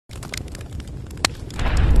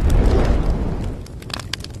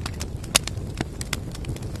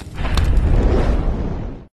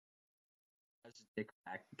Pick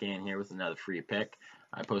back again here with another free pick.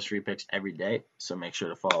 I post free picks every day, so make sure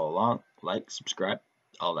to follow along, like, subscribe,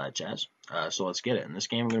 all that jazz. So let's get it. In this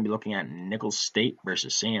game, we're going to be looking at Nicholls State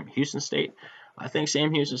versus Sam Houston State. I think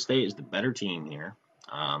Sam Houston State is the better team here,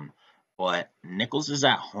 but Nicholls is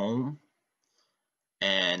at home,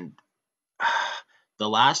 and the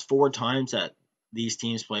last four times that these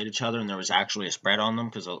teams played each other and there was actually a spread on them,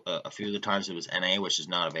 because a few of the times it was NA, which is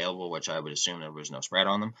not available, which I would assume there was no spread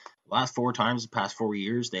on them. The last four times, the past 4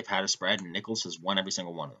 years, they've had a spread, and Nicholls has won every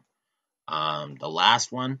single one of them. The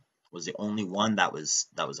last one was the only one that was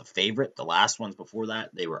a favorite. The last ones before that,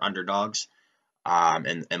 they were underdogs,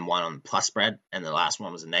 and won on the plus spread, and the last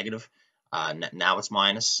one was a negative. Now it's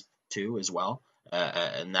 -2 as well,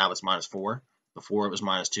 and now it's -4. Before it was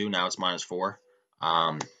 -2, now it's -4.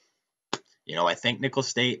 Um, I think Nicholls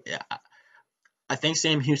State. I think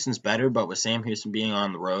Sam Houston's better, but with Sam Houston being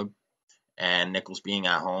on the road and Nicholls being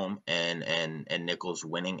at home, and Nicholls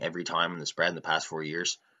winning every time in the spread in the past 4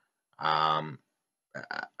 years, um,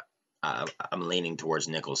 I'm leaning towards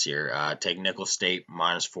Nicholls here. Take Nicholls State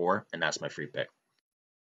 -4, and that's my free pick.